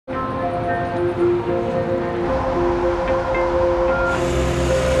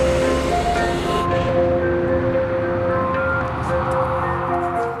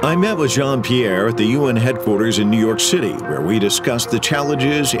met with Jean-Pierre at the UN headquarters in New York City, where we discussed the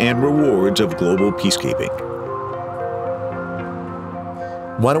challenges and rewards of global peacekeeping.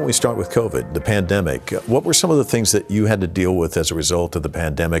 Why don't we start with COVID, the pandemic? What were some of the things that you had to deal with as a result of the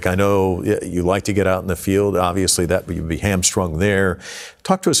pandemic? I know you like to get out in the field. Obviously, that you'd be hamstrung there.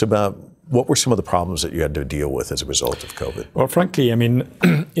 Talk to us about what were some of the problems that you had to deal with as a result of COVID? Well, frankly, I mean,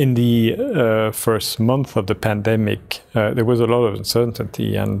 in the first month of the pandemic, there was a lot of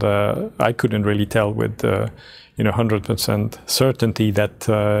uncertainty, and I couldn't really tell with 100% certainty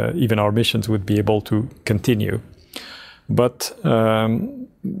that even our missions would be able to continue. But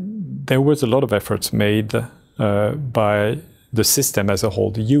there was a lot of efforts made by the system as a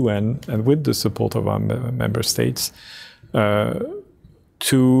whole, the UN, and with the support of our member states,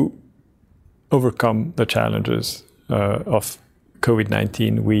 to overcome the challenges of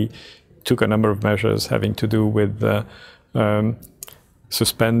COVID-19. We took a number of measures having to do with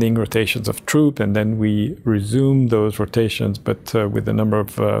suspending rotations of troops, and then we resumed those rotations, but with a number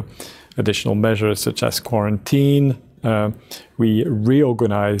of additional measures such as quarantine. We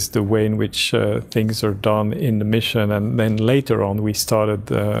reorganized the way in which things are done in the mission, and then later on we started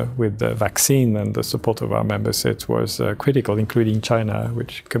with the vaccine, and the support of our member states was critical, including China,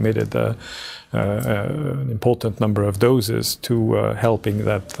 which committed an important number of doses to helping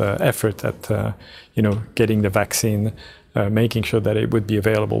that effort at getting the vaccine, making sure that it would be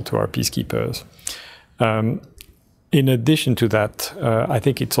available to our peacekeepers. In addition to that, I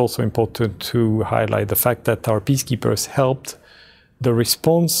think it's also important to highlight the fact that our peacekeepers helped the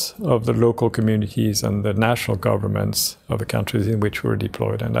response of the local communities and the national governments of the countries in which we were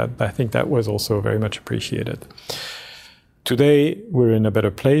deployed, and I think that was also very much appreciated. Today, we're in a better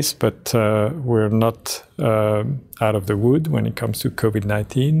place, but we're not out of the wood when it comes to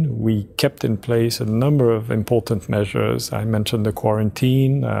COVID-19. We kept in place a number of important measures. I mentioned the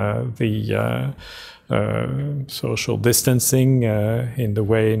quarantine, the social distancing in the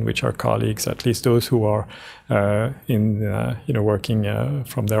way in which our colleagues, at least those who are working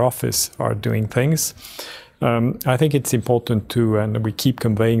from their office, are doing things. I think it's important to, and we keep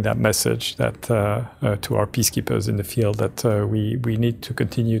conveying that message that to our peacekeepers in the field, that we need to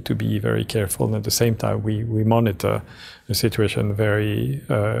continue to be very careful, and at the same time we monitor the situation very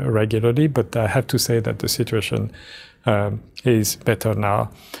regularly. But I have to say that the situation is better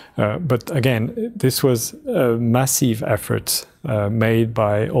now. But again, this was massive efforts made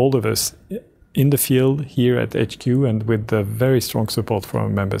by all of us in the field here at HQ, and with the very strong support from our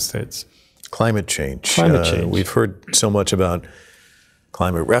member states. Climate change. Climate change. We've heard so much about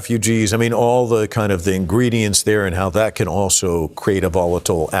climate refugees. I mean, all the kind of the ingredients there, and how that can also create a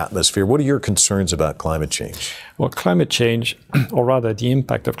volatile atmosphere. What are your concerns about climate change? Well, climate change, or rather the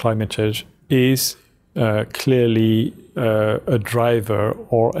impact of climate change, is clearly a driver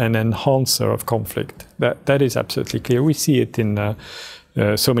or an enhancer of conflict. That is absolutely clear. We see it in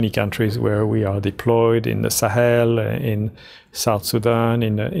so many countries where we are deployed, in the Sahel, in South Sudan,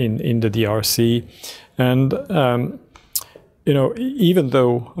 in the DRC. And even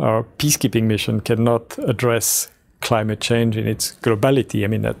though our peacekeeping mission cannot address climate change in its globality, I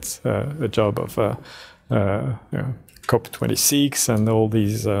mean, that's a job of COP26 and all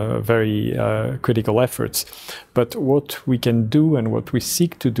these very critical efforts. But what we can do and what we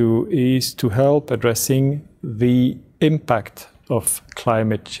seek to do is to help addressing the impact of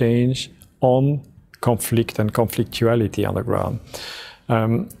climate change on conflict and conflictuality on the ground.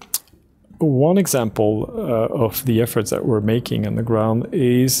 One example of the efforts that we're making on the ground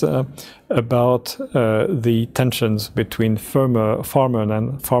is about the tensions between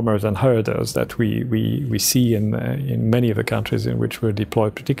farmers and herders that we see in many of the countries in which we're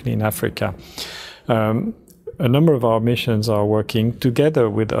deployed, particularly in Africa. A number of our missions are working together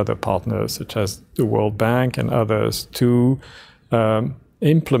with other partners, such as the World Bank and others, to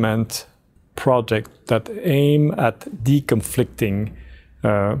implement projects that aim at deconflicting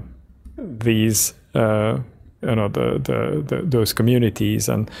these, those communities.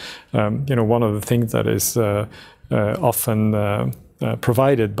 And one of the things that is often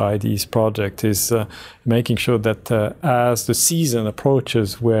provided by these projects is making sure that as the season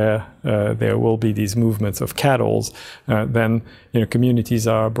approaches where there will be these movements of cattle, then communities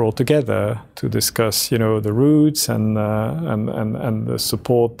are brought together to discuss the routes and the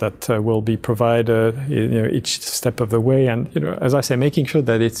support that will be provided each step of the way, and as I say, making sure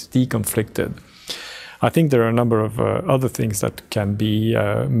that it's deconflicted. I think there are a number of other things that can be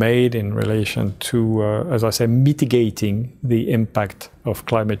made in relation to, as I say, mitigating the impact of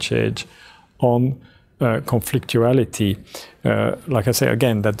climate change on conflictuality. Like I say,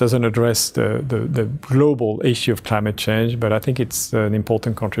 again, that doesn't address the global issue of climate change, but I think it's an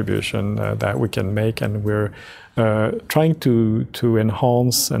important contribution that we can make, and we're trying to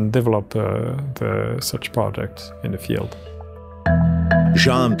enhance and develop such projects in the field.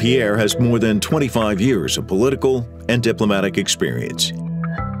 Jean-Pierre has more than 25 years of political and diplomatic experience.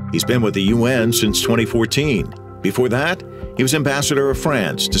 He's been with the UN since 2014. Before that, he was ambassador of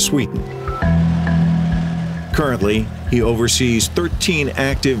France to Sweden. Currently, he oversees 13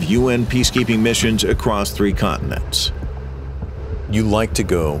 active UN peacekeeping missions across 3 continents. You like to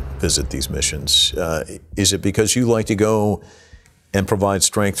go visit these missions. Is it because you like to go and provide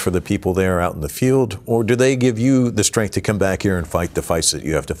strength for the people there out in the field, or do they give you the strength to come back here and fight the fights that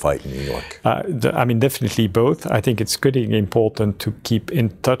you have to fight in New York? I mean, definitely both. I think it's critically important to keep in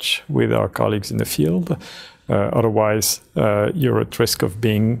touch with our colleagues in the field. Otherwise, you're at risk of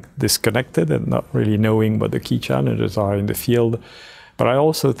being disconnected and not really knowing what the key challenges are in the field. But I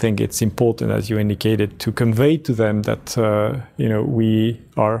also think it's important, as you indicated, to convey to them that we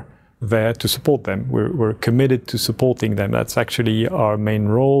are there to support them. We're committed to supporting them. That's actually our main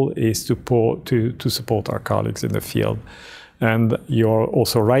role, is to support our colleagues in the field. And you're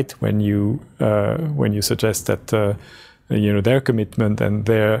also right when you suggest that their commitment and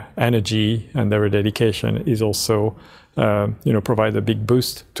their energy and their dedication is also provide a big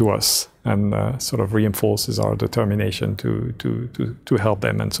boost to us, and sort of reinforces our determination to help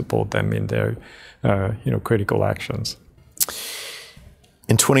them and support them in their critical actions.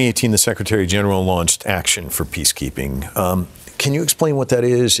 In 2018, the Secretary General launched Action for Peacekeeping. Can you explain what that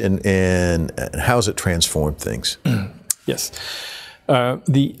is, and how has it transformed things? Yes.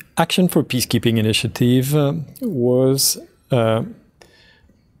 The Action for Peacekeeping initiative was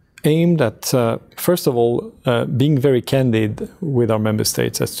aimed at, first of all, being very candid with our member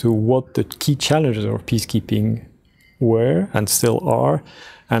states as to what the key challenges of peacekeeping were and still are,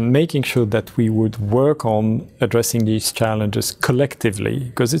 and making sure that we would work on addressing these challenges collectively,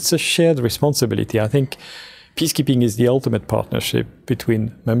 because it's a shared responsibility. I think peacekeeping is the ultimate partnership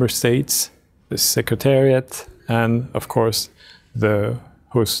between member states, the Secretariat, and, of course, the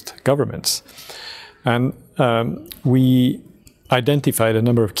host governments. And we identified a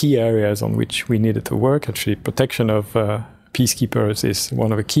number of key areas on which we needed to work. Actually, protection of peacekeepers is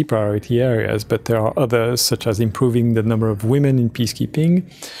one of the key priority areas, but there are others, such as improving the number of women in peacekeeping,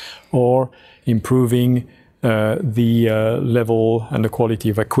 or improving the level and the quality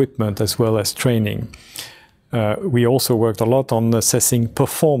of equipment, as well as training. We also worked a lot on assessing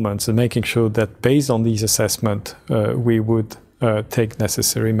performance and making sure that based on these assessments, we would take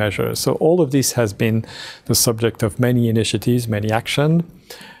necessary measures. So all of this has been the subject of many initiatives, many actions.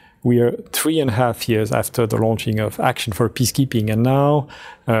 We are 3.5 years after the launching of Action for Peacekeeping, and now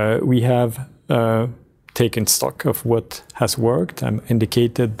we have taken stock of what has worked and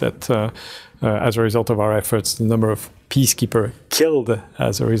indicated that as a result of our efforts, the number of peacekeepers killed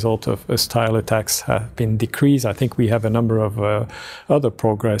as a result of hostile attacks have been decreased. I think we have a number of other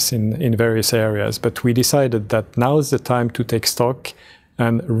progress in various areas, but we decided that now is the time to take stock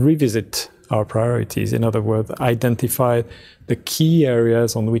and revisit our priorities. In other words, identify the key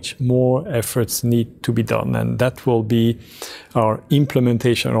areas on which more efforts need to be done. And that will be our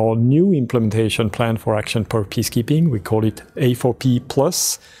implementation, or new implementation plan for Action for Peacekeeping. We call it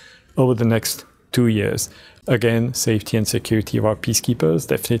A4P+, over the next 2 years. Again, safety and security of our peacekeepers,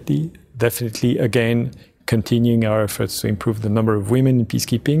 definitely again, continuing our efforts to improve the number of women in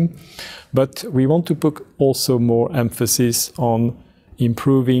peacekeeping. But we want to put also more emphasis on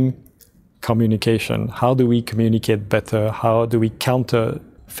improving communication. How do we communicate better? How do we counter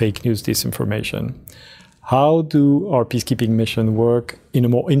fake news, disinformation? How do our peacekeeping mission work in a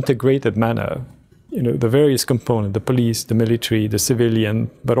more integrated manner? The various components, the police, the military, the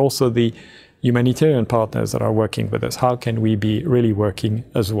civilian, but also the humanitarian partners that are working with us. How can we be really working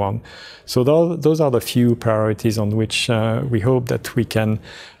as one? So those are the few priorities on which we hope that we can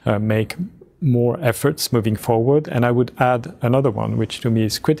make more efforts moving forward. And I would add another one, which to me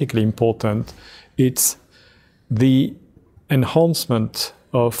is critically important. It's the enhancement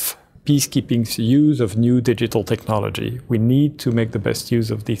of peacekeeping's use of new digital technology. We need to make the best use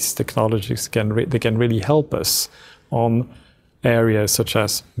of these technologies. They can really help us on areas such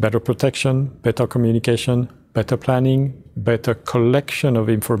as better protection, better communication, better planning, better collection of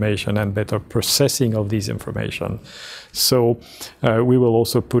information, and better processing of these information. So we will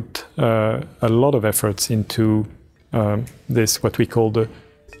also put a lot of efforts into this, what we call the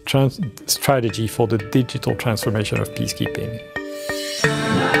strategy for the digital transformation of peacekeeping.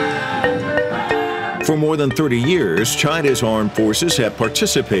 For more than 30 years, China's armed forces have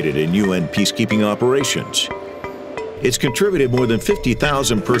participated in UN peacekeeping operations. It's contributed more than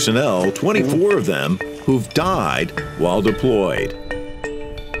 50,000 personnel, 24 of them who've died while deployed.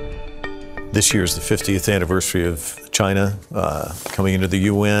 This year is the 50th anniversary of China coming into the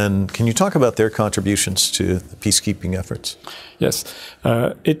UN. Can you talk about their contributions to the peacekeeping efforts? Yes,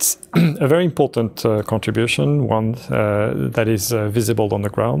 it's a very important contribution, one that is visible on the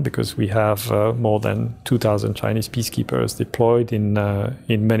ground, because we have more than 2,000 Chinese peacekeepers deployed in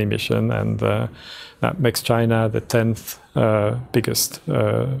many missions, and that makes China the 10th biggest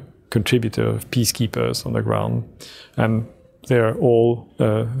contributor of peacekeepers on the ground. And they're all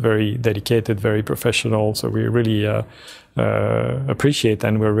very dedicated, very professional, so we really appreciate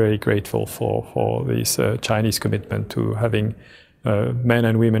and we're very grateful for this Chinese commitment to having men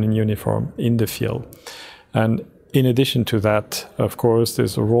and women in uniform in the field. And in addition to that, of course,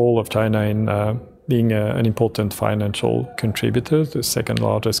 there's a role of China in being an important financial contributor, the second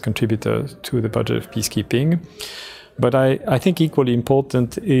largest contributor to the budget of peacekeeping. But I think equally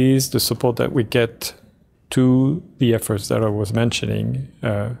important is the support that we get to the efforts that I was mentioning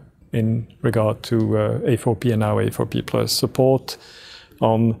in regard to A4P and now A4P+, support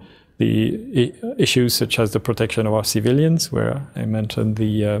on the issues such as the protection of our civilians, where I mentioned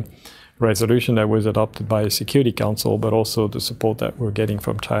the resolution that was adopted by the Security Council, but also the support that we're getting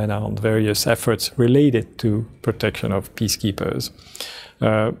from China on various efforts related to protection of peacekeepers.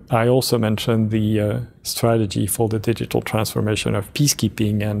 I also mentioned the strategy for the digital transformation of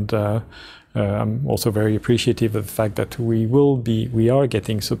peacekeeping, and I'm also very appreciative of the fact that we are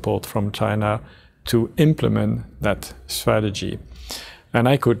getting support from China to implement that strategy. And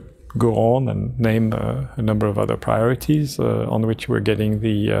I could go on and name a number of other priorities on which we're getting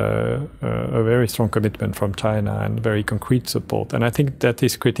a very strong commitment from China and very concrete support. And I think that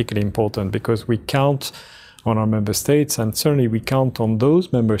is critically important, because we count on our member states, and certainly we count on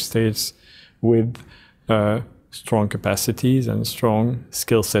those member states with strong capacities and strong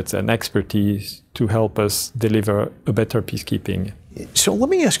skill sets and expertise to help us deliver a better peacekeeping. So let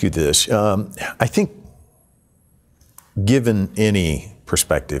me ask you this. I think given any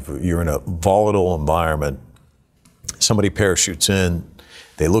perspective, you're in a volatile environment, somebody parachutes in,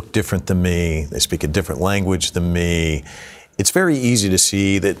 they look different than me, they speak a different language than me. It's very easy to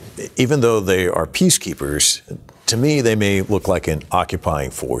see that even though they are peacekeepers, to me, they may look like an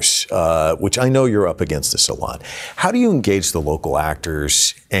occupying force, which I know you're up against this a lot. How do you engage the local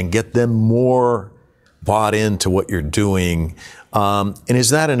actors and get them more bought into what you're doing? And is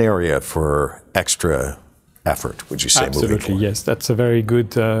that an area for extra effort, would you say? Absolutely, yes. That's a very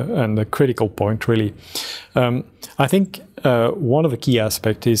good and a critical point, really. I think one of the key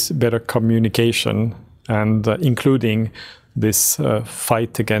aspects is better communication, and including this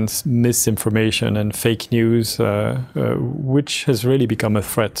fight against misinformation and fake news, which has really become a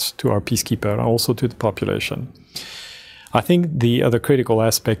threat to our peacekeeper and also to the population. I think the other critical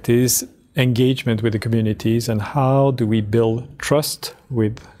aspect is engagement with the communities, and how do we build trust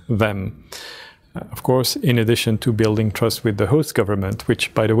with them. Of course, in addition to building trust with the host government,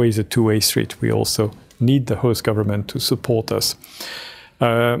 which, by the way, is a two-way street, we also need the host government to support us.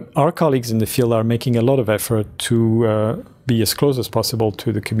 Our colleagues in the field are making a lot of effort to be as close as possible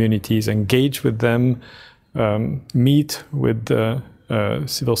to the communities, engage with them, meet with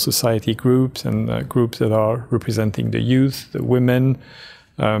civil society groups and groups that are representing the youth, the women,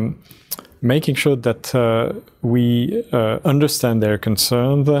 making sure that we understand their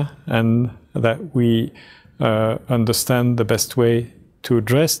concerns and that we understand the best way to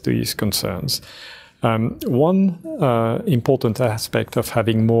address these concerns. One important aspect of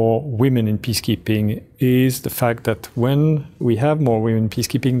having more women in peacekeeping is the fact that when we have more women in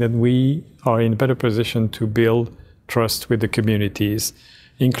peacekeeping, then we are in a better position to build trust with the communities,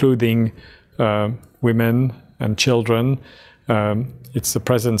 including women and children. It's the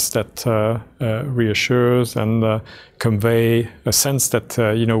presence that reassures and convey a sense that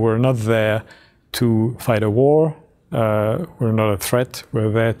we're not there to fight a war, we're not a threat, we're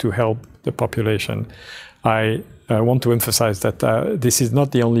there to help the population. I want to emphasize that this is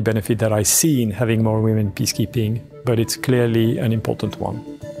not the only benefit that I see in having more women in peacekeeping, but it's clearly an important one.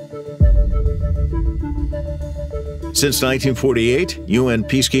 Since 1948, UN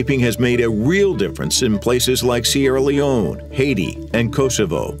peacekeeping has made a real difference in places like Sierra Leone, Haiti, and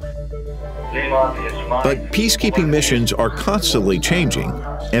Kosovo. But peacekeeping missions are constantly changing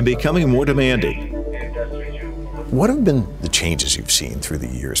and becoming more demanding. What have been the changes you've seen through the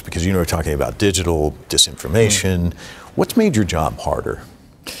years? Because we're talking about digital disinformation. What's made your job harder?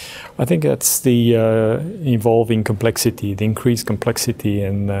 I think that's the evolving complexity, the increased complexity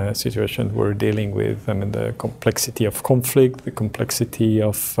in the situation we're dealing with. I mean, the complexity of conflict, the complexity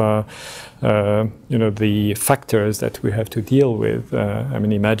of the factors that we have to deal with. I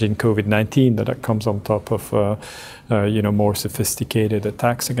mean, imagine COVID-19 that comes on top of more sophisticated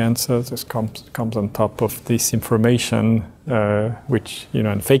attacks against us. This comes on top of disinformation, which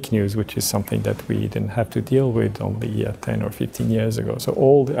and fake news, which is something that we didn't have to deal with only 10 or 15 years ago. So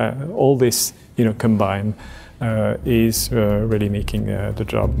all this combined is really making the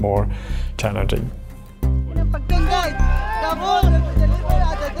job more challenging.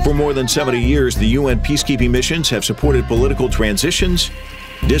 For more than 70 years, the UN peacekeeping missions have supported political transitions,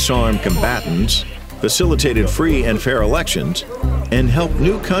 disarmed combatants, facilitated free and fair elections, and helped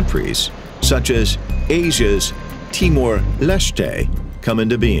new countries, such as Asia's Timor-Leste, come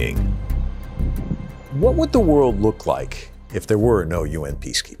into being. What would the world look like if there were no UN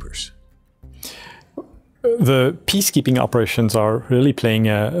peacekeepers? The peacekeeping operations are really playing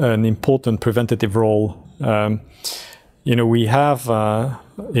an important preventative role. We have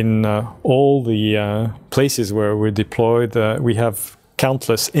in all the places where we're deployed, we have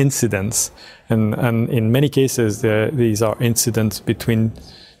countless incidents, and in many cases these are incidents between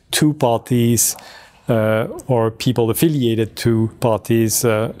two parties or people affiliated to parties,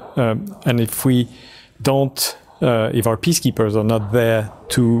 and if our peacekeepers are not there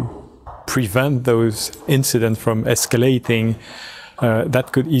to prevent those incidents from escalating,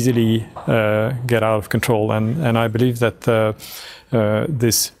 that could easily get out of control. And I believe that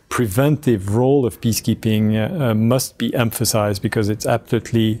this preventive role of peacekeeping must be emphasized, because it's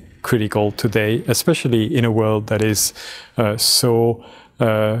absolutely critical today, especially in a world that is so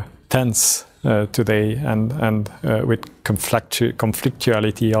tense today and with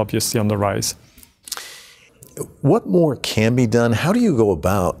conflictuality obviously on the rise. What more can be done? How do you go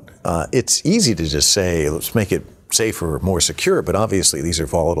about? It's easy to just say, let's make it safer, more secure, but obviously these are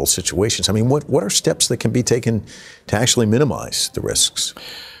volatile situations. I mean, what are steps that can be taken to actually minimize the risks?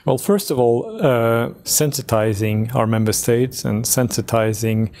 Well, first of all, sensitizing our member states and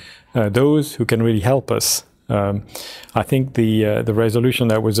sensitizing those who can really help us. I think the resolution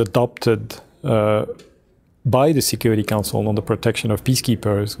that was adopted by the Security Council on the protection of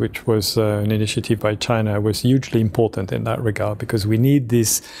peacekeepers, which was an initiative by China, was hugely important in that regard, because we need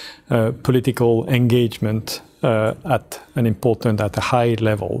this political engagement at a high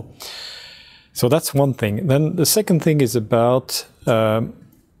level. So that's one thing. Then the second thing is about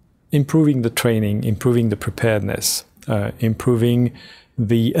improving the training, improving the preparedness, improving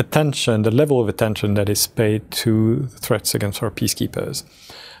the attention, the level of attention that is paid to threats against our peacekeepers.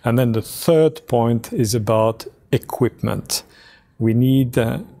 And then the third point is about equipment. We need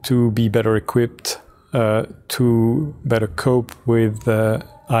to be better equipped to better cope with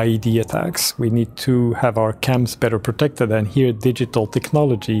IED attacks. We need to have our camps better protected, and here digital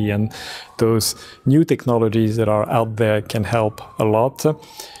technology and those new technologies that are out there can help a lot.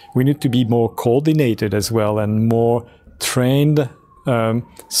 We need to be more coordinated as well and more trained,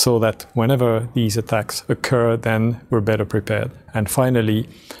 so that whenever these attacks occur, then we're better prepared. And finally,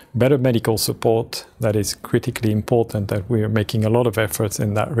 better medical support. That is critically important, that we are making a lot of efforts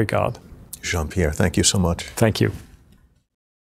in that regard. Jean-Pierre, thank you so much. Thank you.